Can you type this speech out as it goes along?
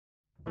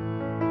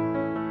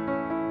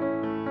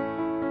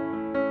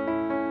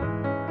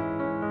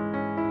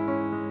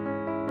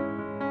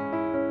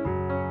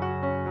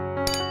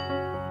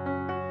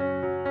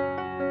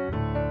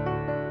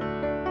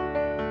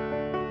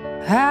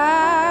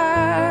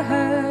I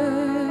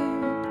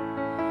heard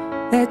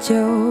that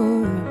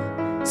you're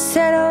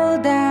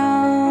settled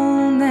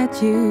down, that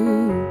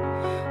you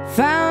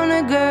found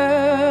a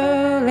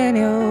girl and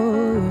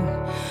you're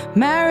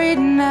married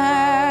now.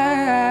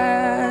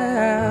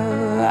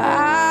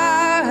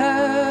 I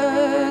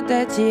heard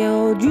that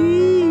your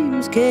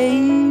dreams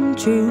came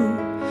true.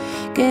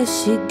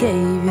 Guess she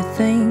gave you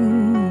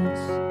things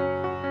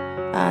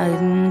I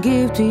didn't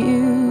give to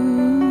you.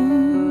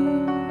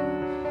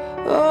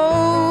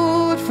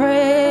 Old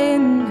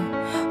friend,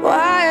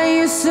 why are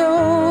you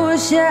so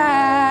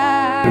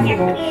shy?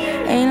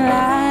 Ain't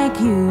like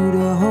you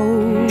to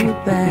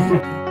hold back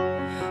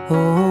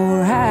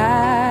or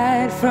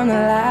hide from the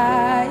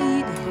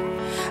light.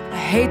 I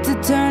hate to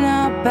turn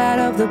up out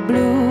of the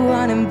blue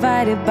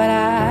uninvited, but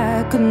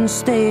I couldn't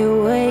stay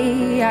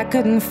away, I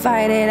couldn't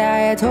fight it. I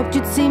had hoped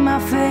you'd see my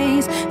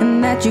face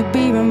and that you'd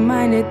be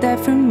reminded that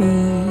for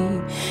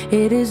me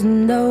it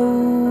isn't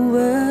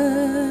over.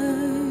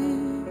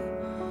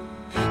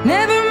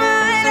 Never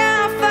mind,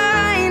 I'll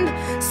find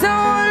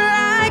someone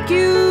like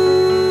you.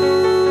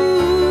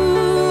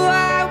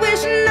 I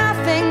wish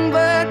nothing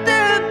but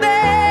the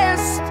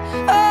best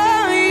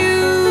for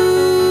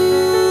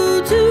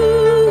you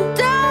too.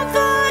 Don't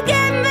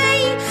forget me,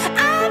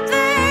 I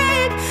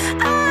beg.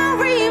 I'll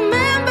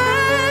remember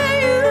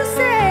you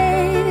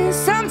say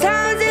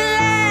sometimes it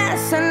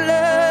lasts and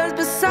loves,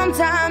 but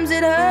sometimes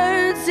it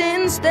hurts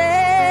instead.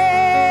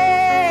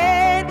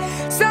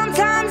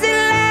 Sometimes it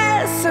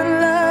lasts and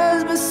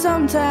loves, but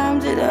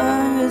sometimes it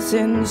hurts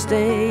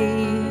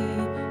instead.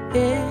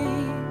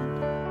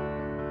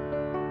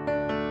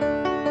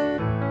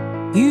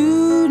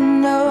 You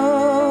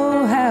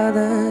know how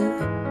the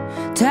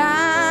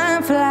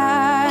time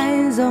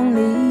flies.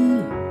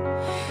 Only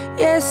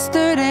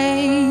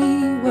yesterday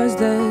was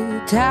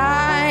the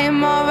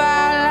time of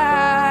our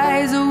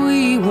lives.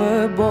 We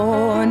were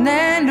born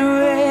and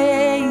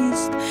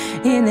raised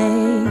in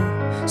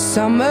a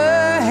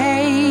summer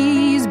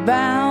haze,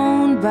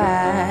 bound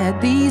by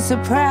the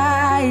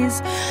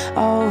surprise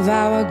of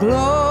our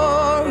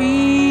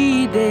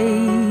glory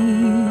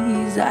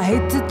days. I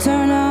hate to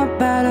turn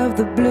up out of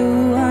the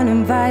blue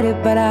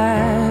uninvited, but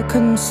I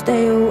couldn't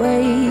stay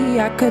away,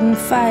 I couldn't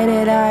fight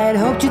it. I had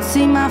hoped you'd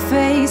see my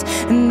face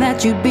and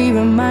that you'd be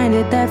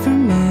reminded that for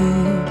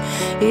me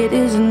it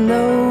isn't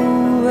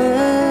over.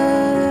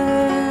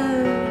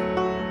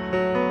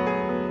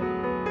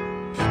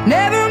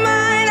 Never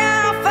mind,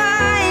 I'll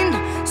find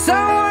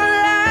someone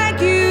like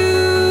you.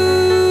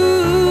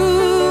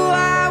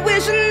 I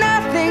wish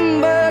nothing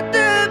but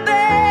the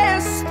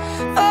best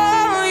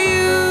for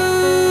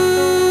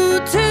you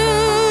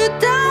too.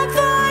 Don't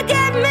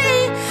forget me,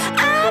 I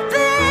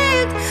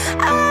beg.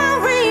 I'll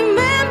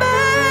remember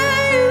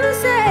you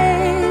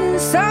say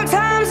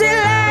sometimes it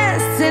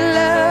lasts in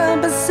love,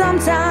 but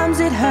sometimes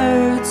it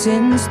hurts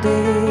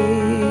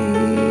instead.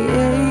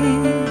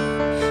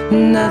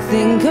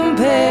 Nothing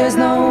compares,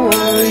 no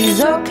worries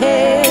or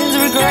cares,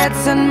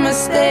 regrets and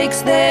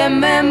mistakes, their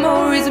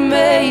memories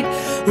made.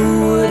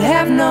 Who would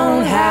have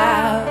known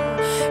how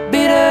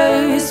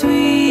bittersweet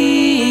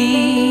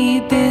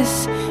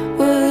this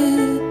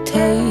would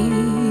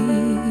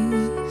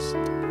taste?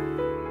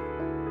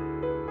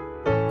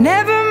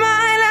 Never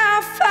mind,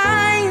 I'll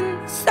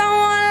find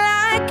someone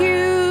like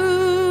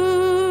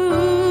you.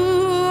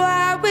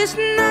 I wish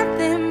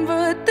nothing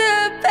but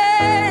the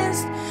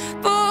best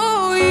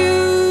for you.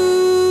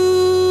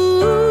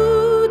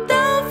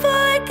 Don't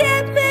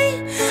forget me,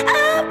 I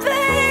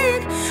beg.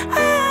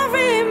 I'll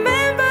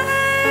remember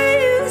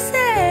you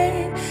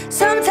said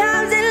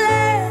sometimes it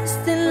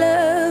lasts in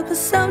love, but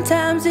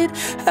sometimes it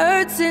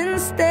hurts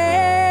instead.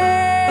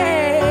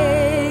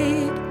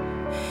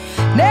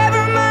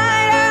 Never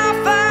mind, I'll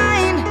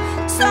find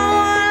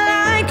someone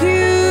like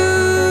you.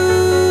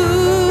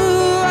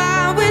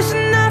 I wish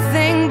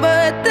nothing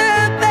but the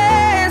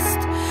best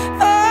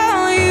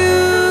for you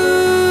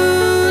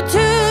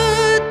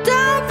too.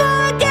 Don't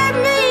forget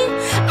me,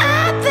 I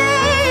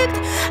begged.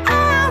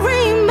 I'll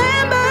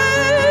remember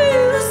you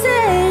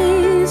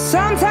say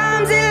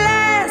sometimes it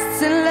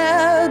lasts in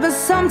love, but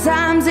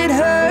sometimes it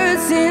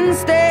hurts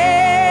instead.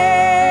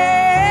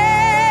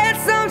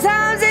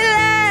 Sometimes it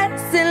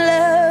lasts in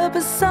love,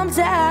 but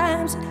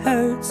sometimes it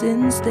hurts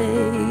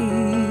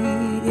instead.